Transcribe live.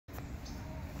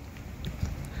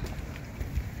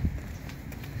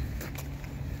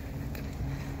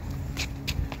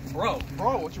Bro,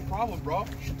 what's your problem, bro?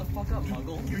 Shut the fuck up,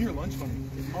 Muggle. You're your lunch money.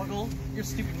 Muggle? You're a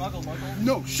stupid Muggle, Muggle.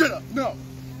 No, shut up, no.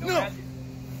 No magic.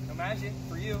 No magic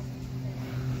for you.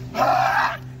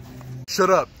 Shut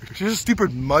up. She's a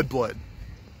stupid mudblood.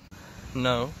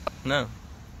 No. No.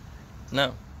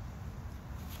 No.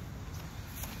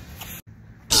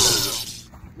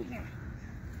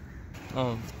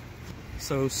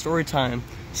 So story time.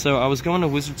 So I was going to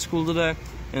wizard school today,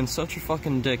 and such a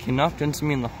fucking dick. He knocked into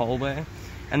me in the hallway,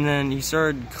 and then he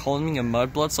started calling me a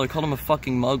mudblood, so I called him a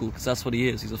fucking muggle, because that's what he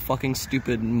is. He's a fucking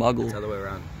stupid muggle. It's the other way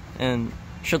around. And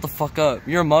shut the fuck up.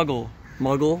 You're a muggle.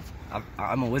 Muggle?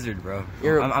 I'm a wizard, bro.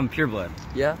 I'm pureblood.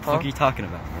 Yeah? What the fuck are you talking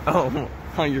about?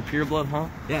 Oh, you're pureblood, huh?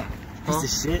 Yeah. Huh?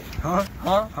 Piece of shit. Huh?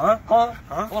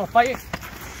 Wanna fight?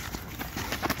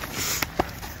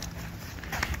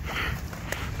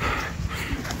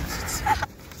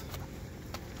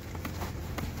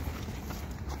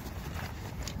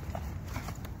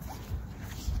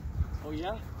 Oh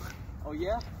yeah? Oh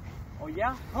yeah? Oh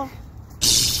yeah? Huh? You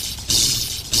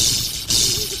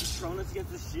need the Patronus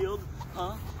against the shield?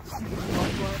 Huh?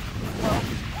 Huh?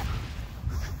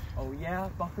 Oh yeah,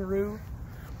 buckaroo?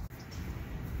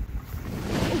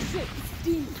 Oh shit, it's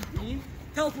D!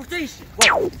 Teleportation!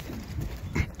 Whoa!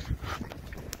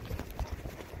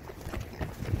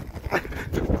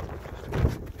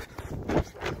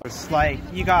 It's like,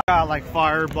 you got like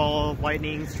fireball,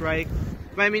 lightning strike.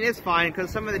 But I mean, it's fine, because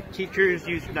some of the teachers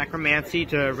use necromancy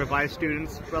to revive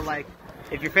students, but like,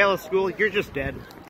 if you fail at school, you're just dead.